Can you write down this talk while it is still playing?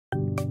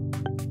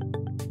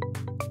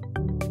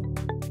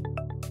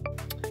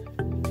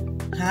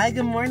Hi,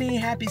 good morning.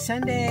 Happy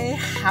Sunday.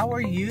 How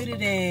are you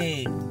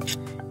today?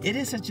 It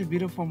is such a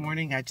beautiful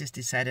morning. I just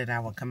decided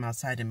I will come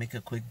outside and make a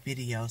quick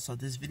video. So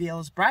this video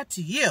is brought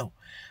to you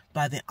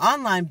by the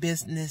Online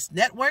Business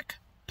Network,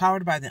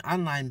 powered by the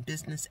Online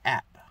Business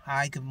app.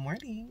 Hi, good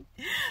morning.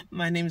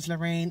 My name is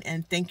Lorraine,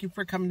 and thank you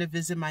for coming to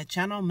visit my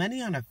channel,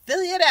 Money on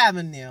Affiliate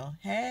Avenue.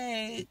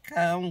 Hey,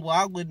 come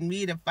walk with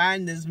me to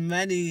find this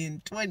money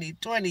in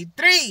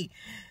 2023.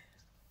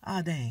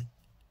 Oh, dang.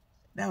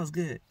 That was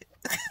good.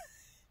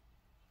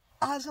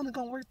 Oh, it's only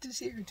going to work this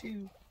year,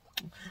 too.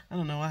 I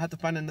don't know. I'll have to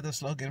find another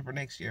slogan for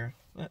next year.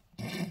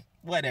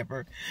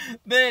 Whatever.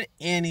 But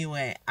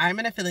anyway, I'm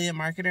an affiliate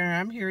marketer.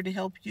 I'm here to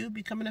help you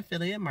become an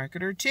affiliate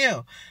marketer,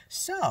 too.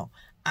 So,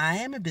 I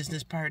am a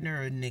business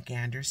partner of Nick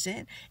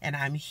Anderson, and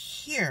I'm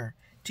here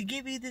to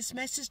give you this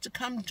message to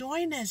come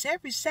join us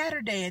every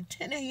Saturday at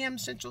 10 a.m.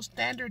 Central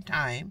Standard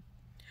Time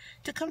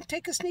to come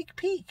take a sneak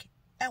peek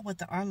at what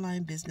the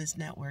Online Business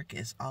Network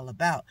is all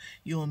about.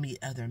 You will meet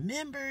other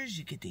members,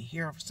 you get to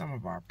hear of some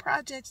of our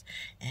projects,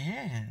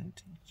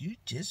 and you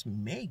just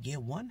may get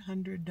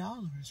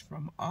 $100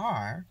 from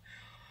our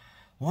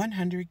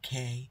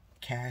 100K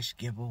cash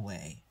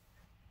giveaway.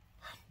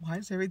 Why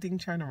is everything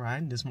trying to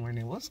rhyme this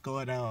morning? What's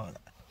going on?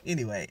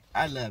 Anyway,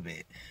 I love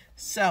it.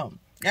 So,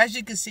 as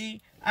you can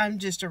see, I'm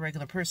just a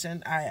regular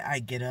person. I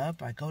get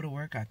up, I go to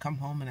work, I come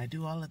home, and I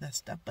do all of that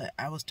stuff. But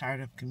I was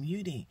tired of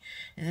commuting.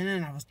 And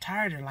then I was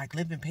tired of like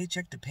living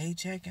paycheck to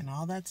paycheck and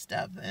all that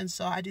stuff. And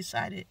so I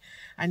decided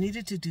I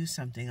needed to do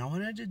something. I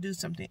wanted to do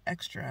something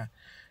extra.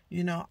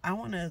 You know, I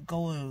want to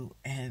go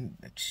and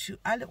shoot.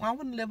 I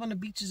want to live on the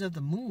beaches of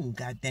the moon,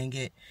 god dang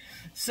it.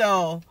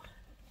 So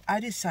I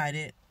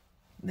decided,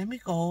 let me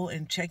go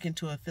and check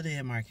into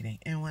affiliate marketing.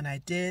 And when I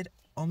did,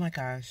 oh my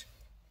gosh,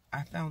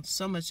 I found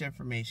so much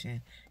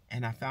information,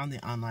 and I found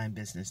the Online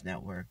Business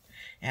Network,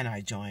 and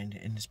I joined,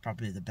 and it's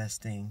probably the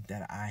best thing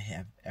that I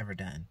have ever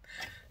done.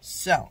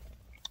 So,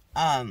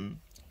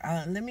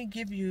 let me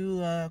give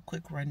you a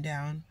quick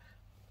rundown.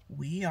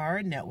 We are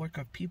a network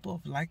of people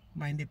of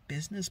like-minded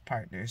business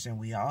partners, and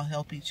we all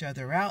help each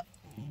other out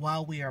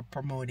while we are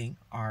promoting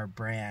our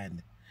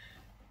brand.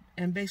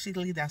 And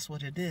basically, that's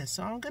what it is.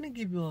 So I'm going to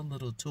give you a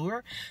little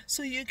tour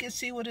so you can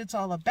see what it's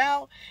all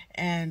about.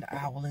 And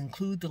I will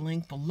include the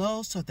link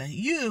below so that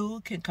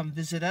you can come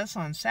visit us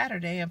on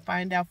Saturday and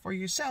find out for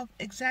yourself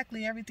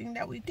exactly everything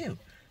that we do.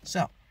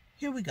 So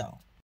here we go.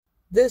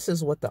 This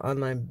is what the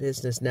Online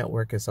Business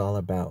Network is all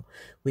about.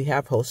 We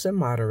have hosts and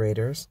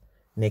moderators,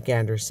 Nick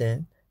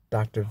Anderson,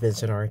 Dr.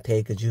 Vincent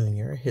Ortega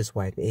Jr., his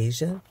wife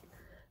Asia.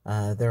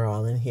 They're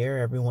all in here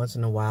every once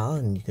in a while,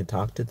 and you can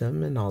talk to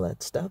them and all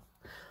that stuff.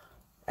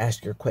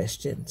 Ask your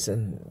questions,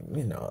 and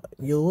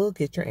you will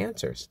get your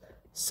answers.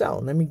 So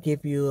let me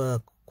give you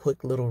a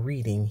quick little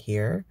reading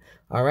here.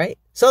 All right.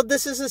 So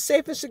this is a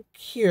safe and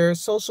secure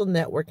social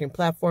networking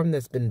platform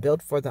that's been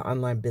built for the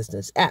Online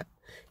Business app.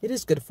 It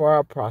is good for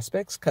our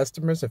prospects,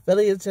 customers,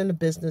 affiliates, and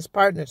business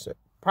partners.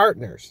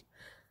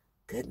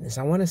 Goodness,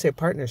 I want to say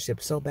partnership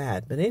so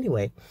bad. But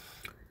anyway,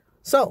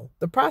 so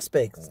the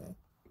prospects.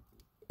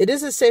 It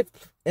is a safe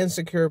and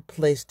secure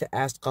place to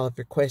ask all of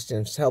your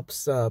questions.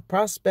 Helps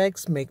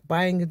prospects make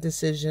buying a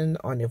decision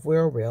on if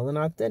we're real and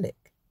authentic.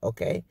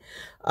 Okay.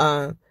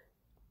 And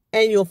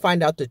you'll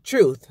find out the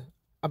truth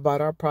about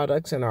our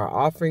products and our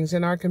offerings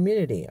in our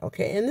community.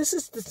 Okay. And this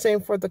is the same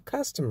for the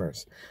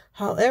customers.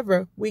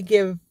 However, we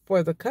give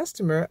for the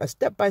customer a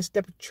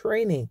step-by-step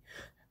training.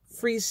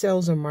 Free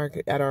sales and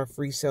market at our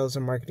free sales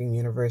and marketing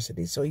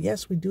university. So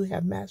yes, we do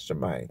have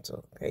masterminds.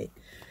 Okay.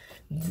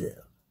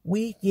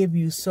 We give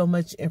you so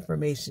much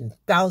information,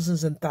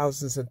 thousands and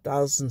thousands and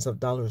thousands of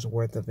dollars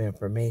worth of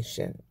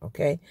information,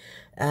 okay?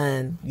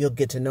 And you'll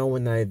get to know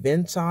when the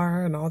events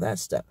are and all that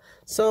stuff.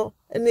 So,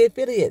 and the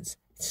affiliates,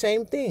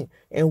 same thing.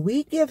 And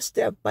we give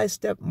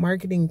step-by-step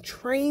marketing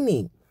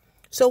training.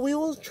 So we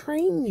will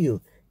train you.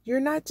 You're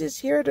not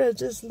just here to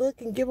just look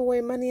and give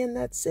away money and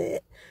that's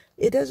it.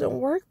 It doesn't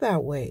work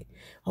that way,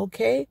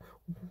 okay?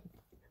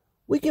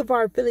 We give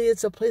our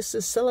affiliates a place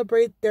to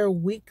celebrate their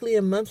weekly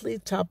and monthly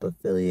top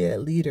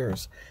affiliate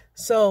leaders.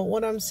 So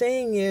what I'm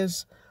saying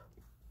is,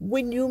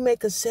 when you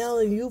make a sale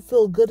and you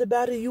feel good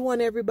about it, you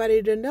want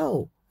everybody to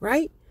know,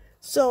 right?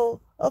 So,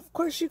 of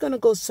course, you're going to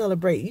go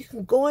celebrate. You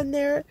can go in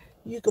there,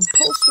 you can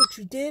post what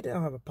you did.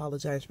 I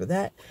apologize for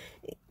that.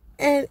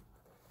 And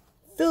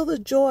feel the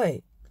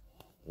joy,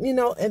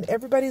 and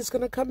everybody's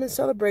going to come and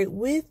celebrate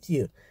with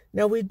you.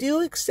 Now, we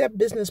do accept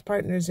business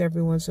partners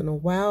every once in a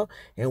while,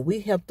 and we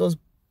help those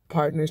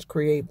partners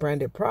create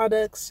branded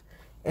products,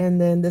 and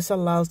then this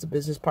allows the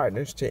business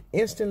partners to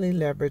instantly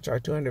leverage our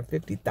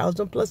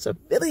 250,000 plus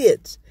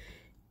affiliates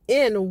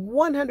in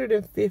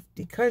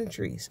 150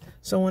 countries.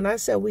 So when I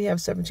said we have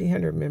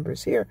 1,700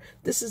 members here,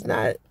 this is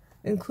not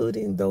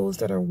including those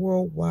that are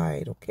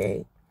worldwide,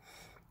 okay?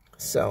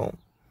 So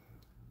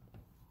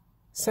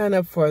sign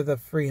up for the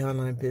free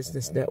Online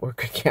Business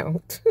Network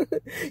account.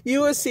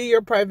 You will see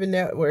your private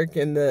network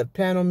in the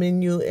panel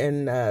menu,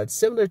 and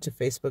similar to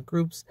Facebook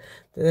groups,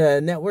 the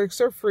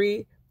networks are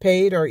free,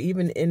 paid, or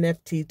even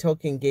NFT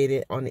token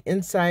gated on the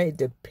inside,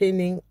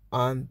 depending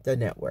on the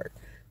network.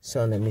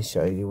 So let me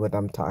show you what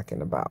I'm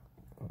talking about.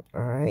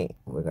 All right,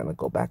 we're going to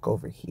go back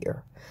over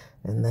here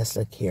and let's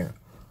look here.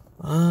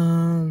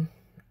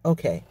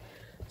 Okay,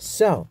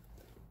 so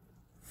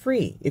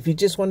free. If you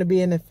just want to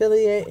be an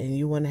affiliate and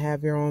you want to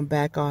have your own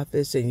back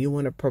office and you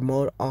want to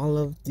promote all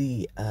of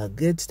the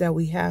goods that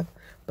we have,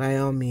 by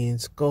all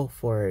means, go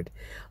for it.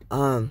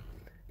 And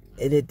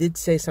it did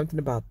say something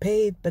about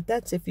paid, but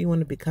that's if you want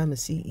to become a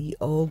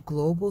CEO,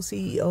 global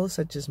CEO,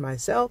 such as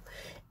myself,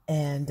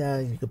 and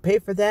you can pay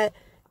for that.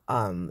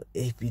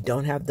 If you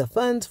don't have the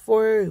funds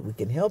for it, we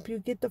can help you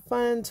get the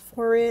funds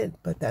for it,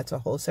 but that's a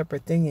whole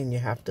separate thing, and you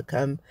have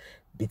to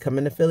become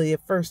an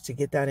affiliate first to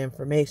get that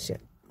information.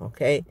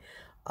 Okay.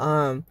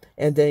 And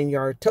then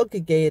your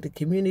token gated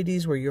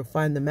communities where you'll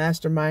find the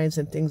masterminds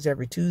and things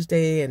every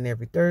Tuesday and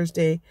every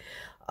Thursday.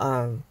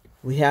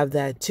 We have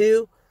that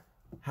too.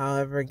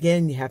 However,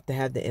 again, you have to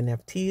have the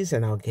NFTs,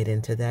 and I'll get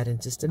into that in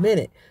just a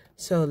minute.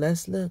 So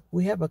let's look.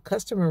 We have a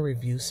customer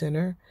review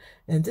center,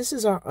 and this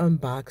is our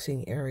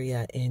unboxing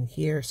area in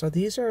here. So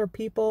these are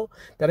people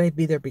that have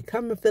either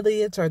become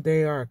affiliates or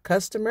they are a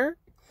customer,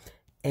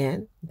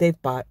 and they've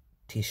bought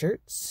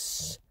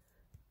t-shirts,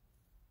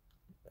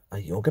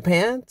 yoga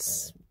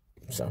pants.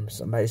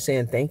 Somebody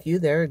saying thank you.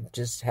 They're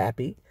just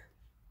happy.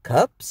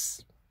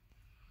 Cups.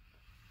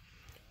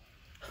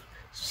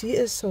 She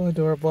is so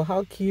adorable.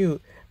 How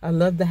cute. I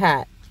love the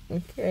hat.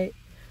 Okay.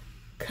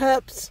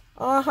 Cups.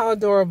 Oh, how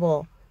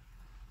adorable.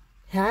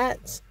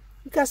 Hats.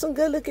 You got some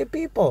good looking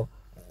people.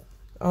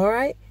 All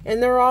right.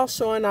 And they're all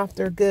showing off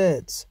their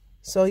goods.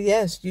 So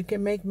yes, you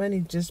can make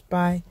money just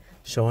by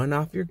showing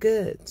off your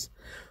goods.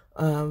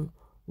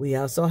 We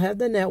also have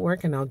the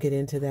network, and I'll get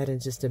into that in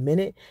just a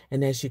minute.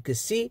 And as you can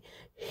see,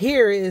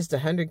 here is the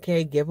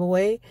 100K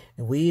giveaway.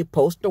 And we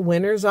post the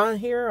winners on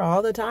here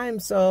all the time.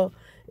 So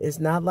it's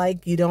not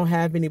like you don't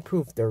have any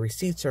proof. The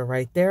receipts are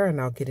right there,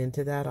 and I'll get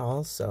into that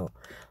also.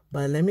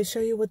 But let me show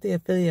you what the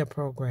affiliate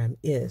program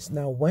is.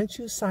 Now, once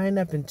you sign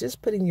up and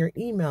just putting your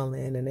email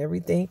in and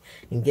everything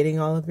and getting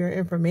all of your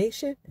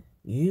information,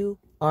 you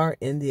are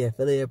in the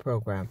affiliate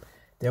program.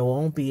 There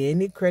won't be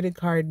any credit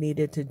card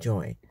needed to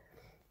join.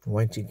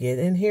 Once you get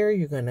in here,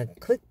 you're going to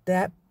click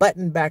that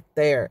button back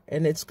there,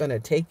 and it's going to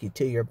take you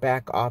to your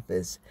back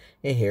office.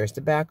 And here's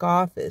the back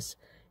office.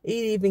 It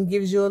even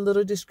gives you a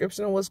little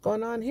description of what's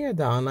going on here.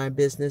 The Online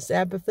Business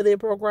App Affiliate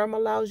Program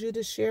allows you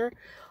to share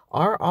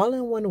our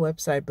all-in-one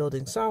website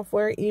building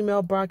software,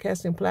 email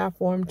broadcasting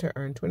platform to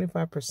earn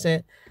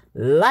 25%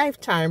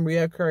 lifetime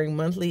reoccurring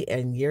monthly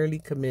and yearly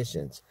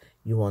commissions.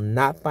 You will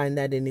not find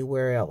that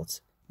anywhere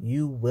else.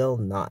 You will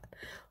not.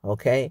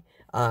 Okay.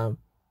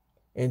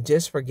 And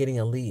just for getting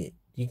a lead,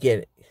 you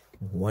get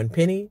 1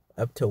 penny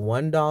up to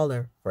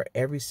 $1 for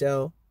every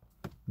sale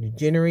you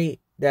generate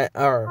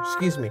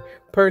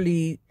per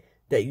lead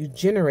that you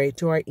generate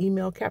to our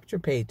email capture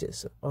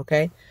pages.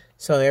 Okay.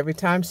 So every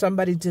time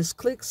somebody just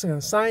clicks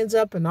and signs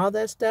up and all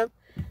that stuff,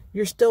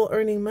 you're still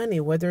earning money,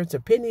 whether it's a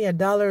penny,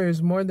 $1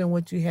 is more than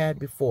what you had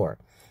before.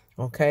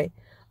 Okay.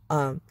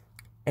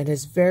 And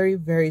it's very,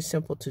 very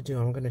simple to do.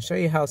 I'm going to show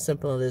you how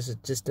simple it is in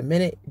just a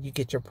minute. You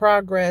get your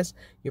progress,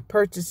 your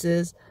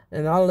purchases,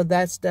 and all of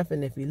that stuff.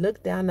 And if you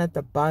look down at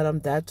the bottom,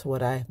 that's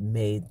what I've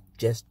made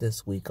just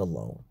this week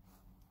alone.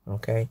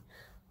 Okay.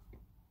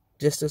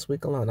 Just this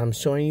week alone. I'm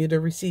showing you the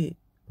receipt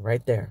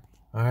right there.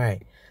 All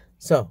right.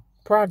 So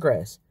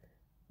progress.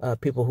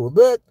 People who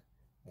looked,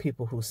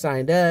 people who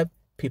signed up,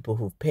 people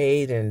who've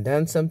paid and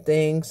done some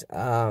things.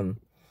 And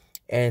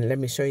let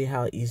me show you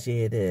how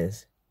easy it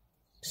is.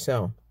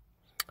 So,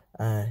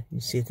 you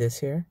see this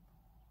here?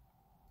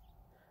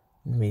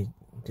 Let me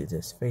do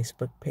this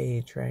Facebook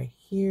page right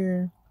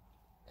here.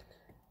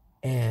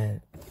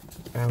 And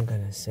I'm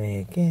going to say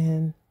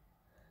again,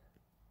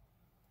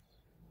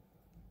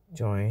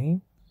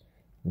 join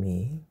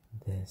me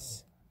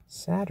this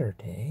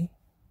Saturday,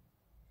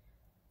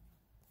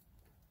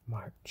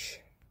 March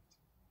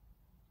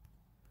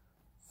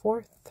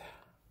 4th,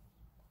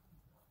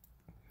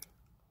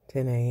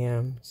 10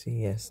 a.m.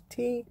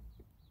 CST.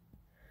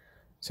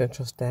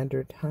 Central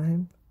Standard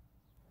Time.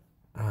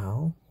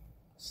 I'll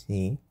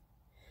see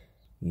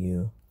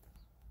you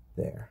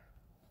there.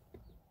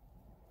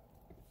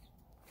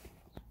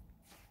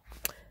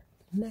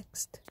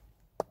 Next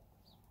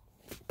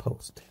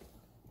post.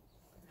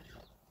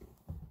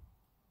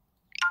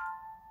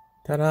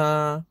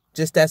 Ta-da!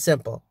 Just that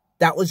simple.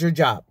 That was your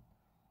job.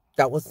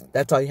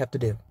 That's all you have to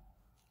do.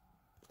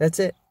 That's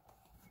it.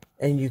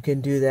 And you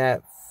can do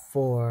that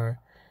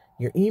for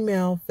your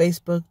email,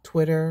 Facebook,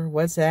 Twitter,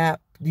 WhatsApp,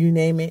 you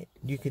name it,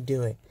 you could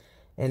do it.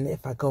 And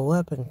if I go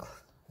up and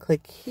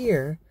click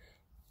here,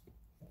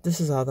 this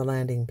is all the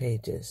landing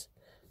pages.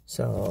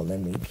 So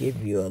let me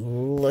give you a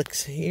look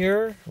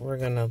here. We're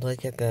going to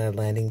look at the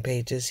landing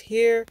pages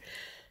here.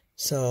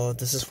 So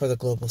this is for the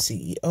Global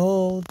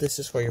CEO. This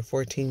is for your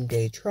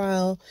 14-day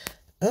trial.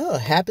 Oh,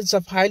 habits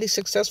of highly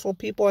successful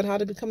people and how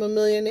to become a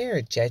millionaire.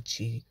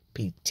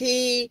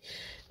 ChatGPT.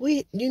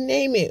 You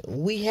name it,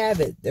 we have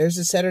it. There's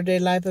a Saturday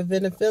Live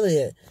Event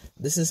affiliate.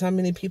 This is how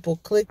many people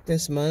clicked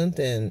this month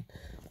and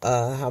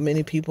how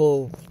many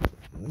people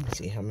let me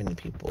see how many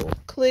people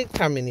clicked,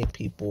 how many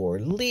people were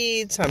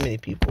leads, how many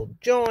people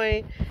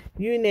joined.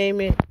 You name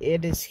it,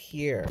 it is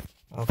here.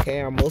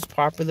 Okay, our most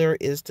popular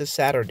is the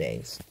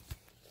Saturdays.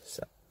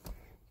 So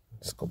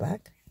let's go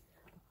back.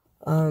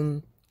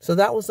 So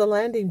that was the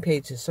landing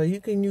pages. So you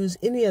can use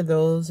any of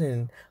those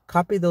and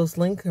copy those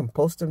links and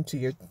post them to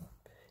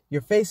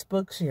your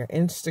Facebooks, your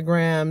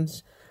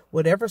Instagrams,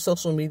 whatever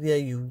social media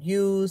you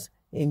use,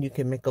 and you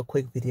can make a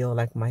quick video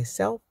like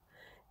myself.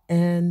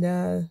 And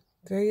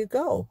there you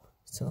go.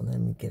 So let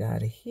me get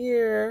out of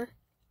here.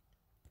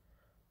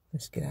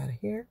 Let's get out of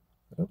here.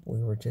 Oh,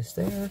 we were just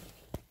there.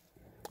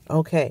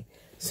 Okay,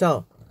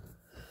 so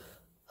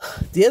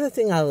the other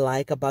thing I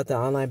like about the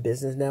Online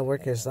Business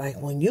Network is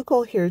like when you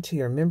go here to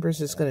your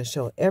members, it's going to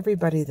show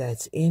everybody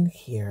that's in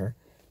here.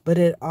 But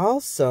it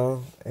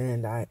also,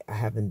 and I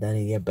haven't done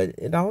it yet, but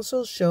it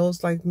also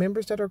shows like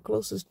members that are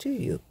closest to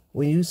you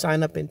when you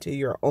sign up into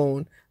your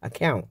own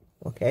account.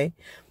 Okay,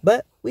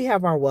 but we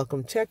have our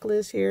welcome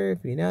checklist here.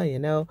 If you know, you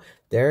know.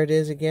 There it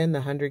is again,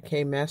 the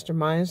 100K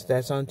Masterminds.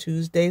 That's on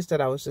Tuesdays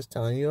that I was just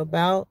telling you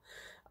about.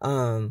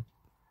 But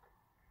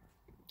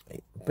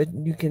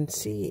you can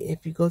see,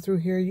 if you go through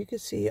here, you can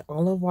see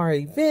all of our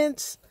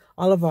events,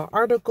 all of our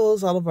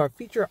articles, all of our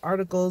feature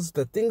articles,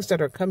 the things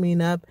that are coming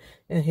up.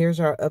 And here's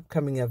our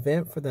upcoming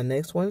event for the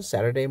next one,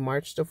 Saturday,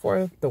 March the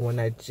 4th, the one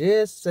I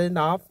just sent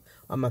off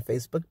on my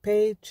Facebook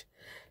page.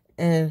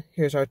 And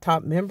here's our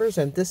top members.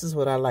 And this is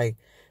what I like,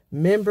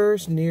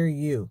 members near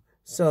you.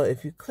 So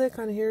if you click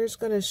on here, it's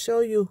going to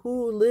show you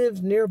who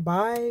lives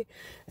nearby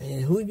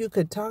and who you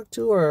could talk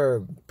to,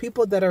 or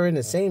people that are in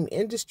the same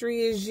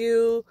industry as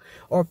you,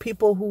 or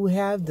people who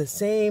have the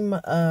same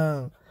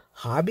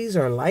hobbies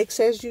or likes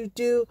as you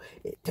do.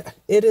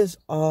 It is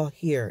all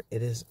here.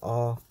 It is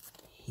all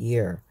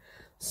here.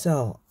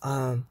 So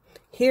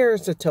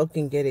here's the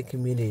token gated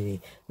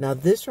community. Now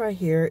this right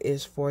here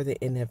is for the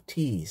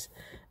NFTs.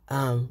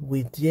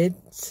 We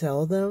did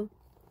sell them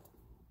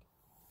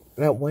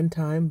at one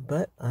time,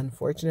 but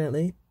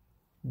unfortunately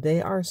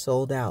they are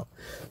sold out.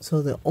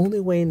 So the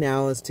only way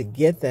now is to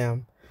get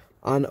them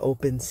on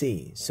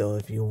OpenSea. So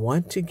if you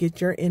want to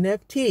get your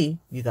NFT,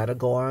 you got to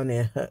go on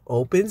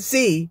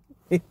OpenSea.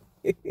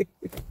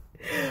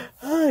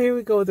 Oh, here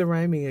we go with the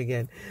rhyming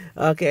again.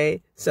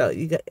 Okay, so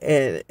you got,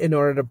 and in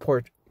order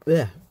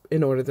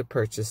to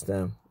purchase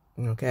them.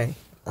 Okay.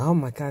 Oh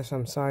my gosh,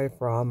 I'm sorry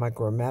for all my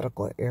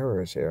grammatical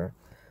errors here.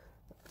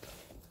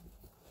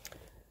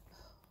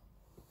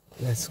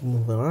 Let's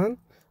move on.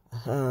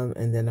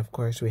 And then, of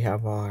course, we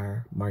have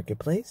our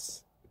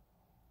marketplace.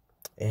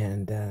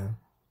 And,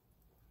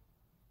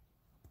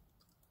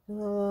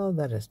 well,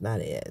 that is not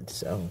it.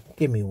 So,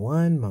 give me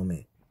one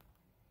moment.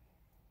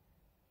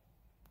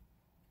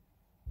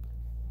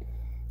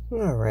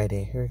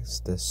 Alrighty,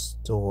 here's the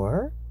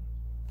store.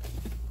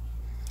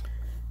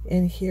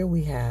 And here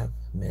we have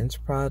men's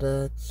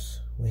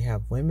products. We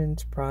have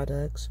women's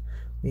products.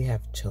 We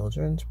have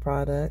children's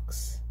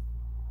products.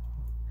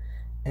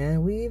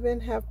 And we even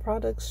have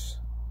products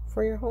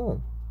for your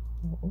home.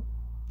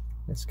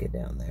 Let's get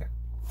down there.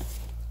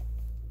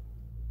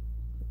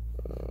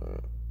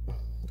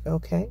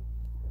 Okay.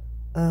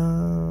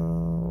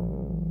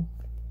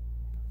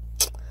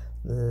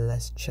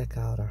 Let's check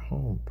out our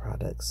home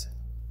products.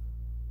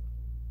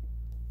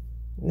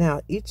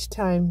 Now, each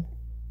time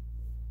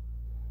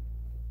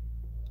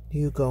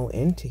you go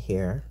into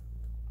here,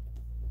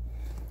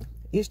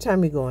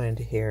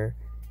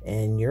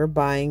 and you're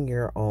buying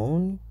your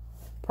own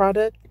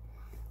product,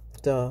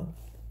 so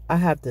I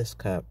have this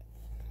cup,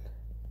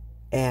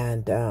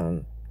 and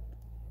I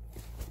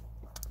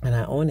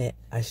own it.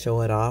 I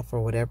show it off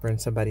or whatever,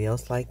 and somebody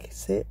else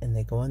likes it, and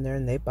they go in there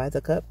and they buy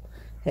the cup.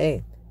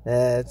 Hey,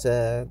 that's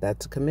a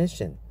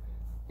commission.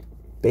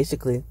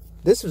 Basically,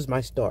 this is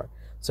my store.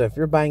 So if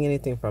you're buying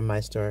anything from my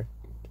store,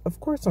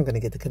 of course I'm going to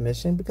get the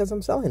commission because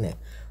I'm selling it.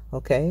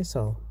 Okay,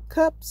 so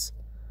cups,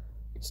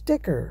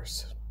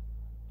 stickers,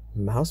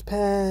 mouse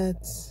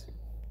pads,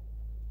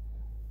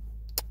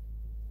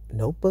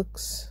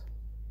 notebooks,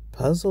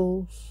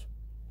 puzzles,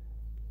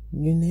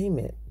 you name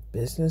it.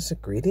 Business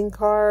greeting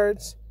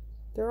cards,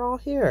 they're all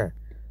here.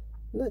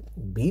 Look,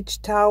 beach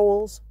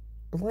towels,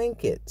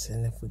 blankets.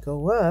 And if we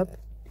go up,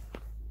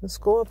 let's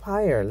go up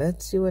higher.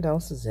 Let's see what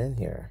else is in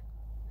here.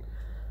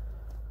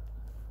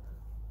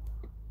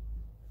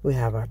 We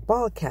have our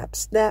ball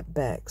caps,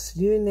 snapbacks,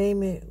 you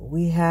name it,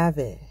 we have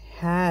it.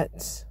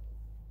 Hats,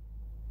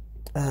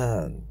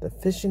 the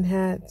fishing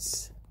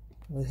hats.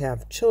 We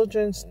have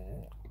children's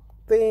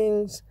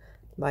things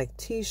like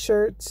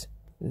t-shirts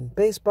and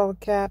baseball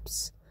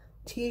caps,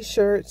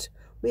 t-shirts.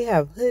 We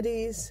have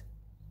hoodies,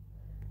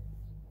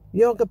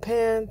 yoga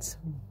pants.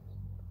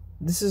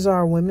 This is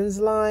our women's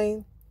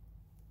line.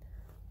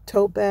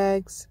 Tote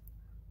bags.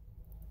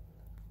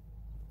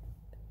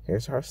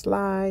 Here's our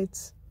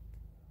slides.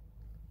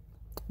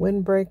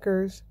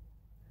 Windbreakers.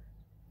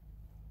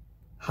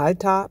 High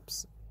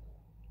tops.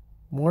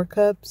 More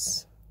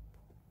cups.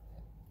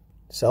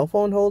 Cell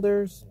phone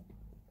holders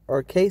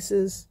or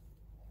cases.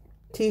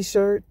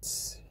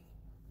 T-shirts.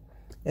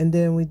 And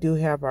then we do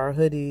have our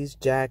hoodies,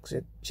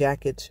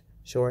 jackets,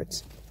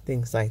 shorts,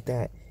 things like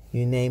that.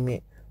 You name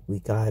it, we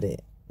got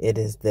it. It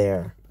is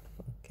there.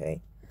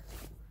 Okay.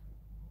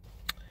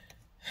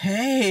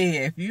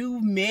 Hey, if you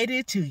made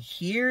it to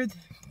here,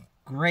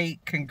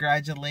 great,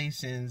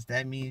 congratulations.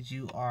 That means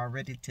you are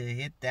ready to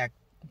hit that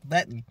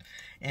button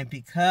and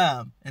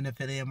become an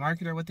affiliate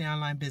marketer with the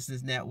Online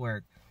Business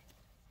Network.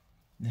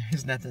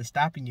 There's nothing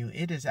stopping you.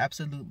 It is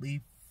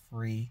absolutely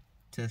free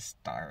to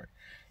start.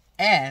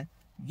 And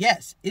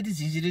yes, it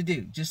is easy to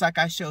do, just like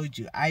I showed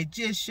you. I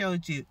just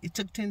showed you. It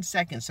took 10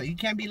 seconds, so you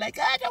can't be like,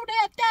 I don't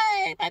have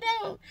time. I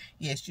don't.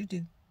 Yes, you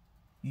do.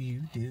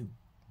 You do.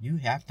 You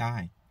have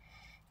time.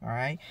 All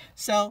right.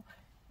 So,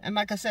 and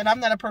like I said, I'm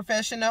not a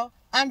professional.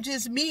 I'm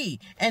just me.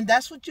 And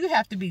that's what you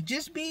have to be.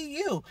 Just be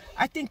you.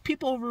 I think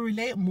people will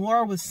relate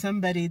more with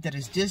somebody that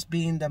is just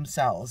being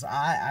themselves.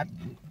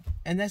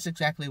 And that's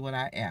exactly what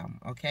I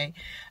am. Okay.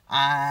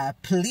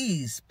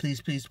 Please,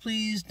 please, please,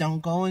 please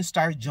don't go and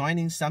start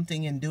joining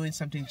something and doing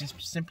something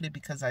just simply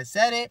because I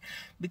said it,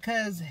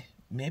 because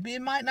maybe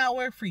it might not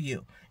work for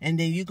you. And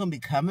then you're going to be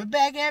coming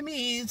back at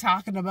me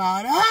talking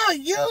about, oh,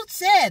 you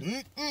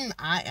said,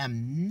 I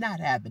am not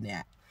having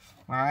that.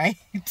 All right.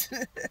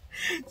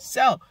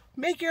 So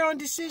make your own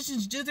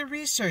decisions. Do the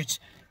research.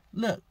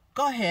 Look,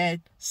 go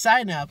ahead,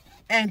 sign up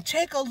and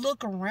take a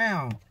look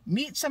around.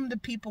 Meet some of the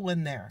people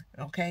in there.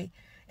 Okay.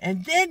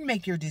 And then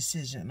make your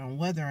decision on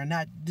whether or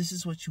not this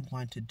is what you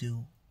want to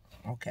do.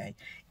 Okay.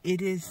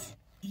 It is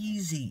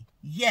easy.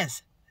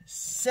 Yes.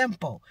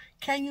 Simple.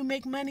 Can you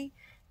make money?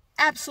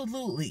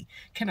 Absolutely.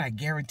 Can I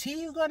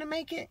guarantee you're going to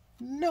make it?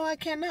 No, I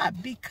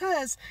cannot,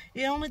 because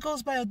it only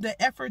goes by the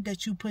effort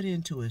that you put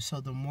into it. So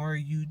the more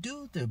you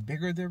do, the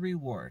bigger the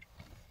reward.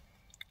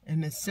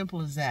 And as simple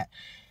as that.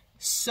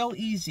 So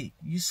easy.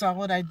 You saw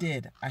what I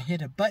did. I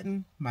hit a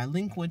button. My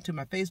link went to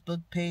my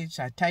Facebook page.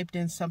 I typed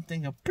in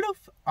something and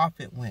poof, off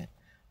it went.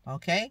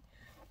 Okay?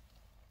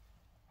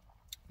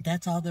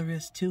 That's all there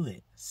is to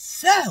it.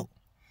 So,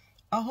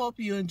 I hope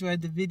you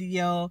enjoyed the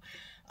video.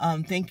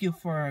 Thank you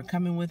for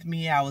coming with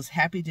me. I was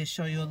happy to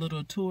show you a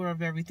little tour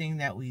of everything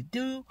that we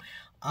do.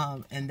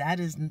 And that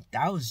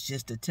was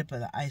just the tip of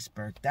the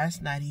iceberg.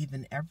 That's not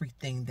even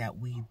everything that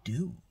we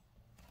do.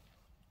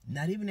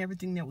 Not even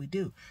everything that we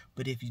do.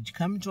 But if you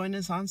come join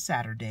us on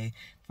Saturday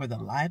for the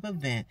live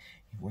event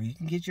where you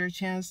can get your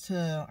chance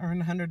to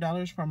earn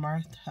 $100 from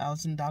our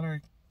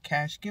 $1,000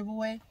 cash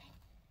giveaway,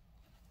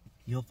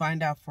 you'll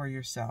find out for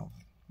yourself.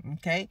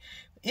 Okay?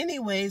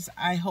 Anyways,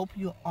 I hope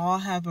you all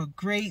have a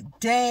great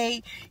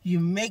day. You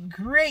make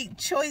great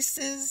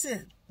choices,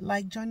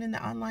 like joining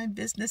the Online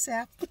Business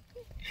app.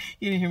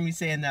 You didn't hear me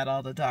saying that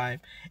all the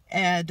time.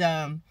 And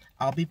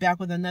I'll be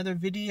back with another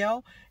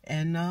video,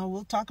 and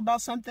we'll talk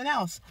about something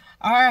else.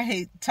 All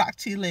right, talk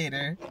to you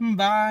later.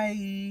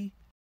 Bye.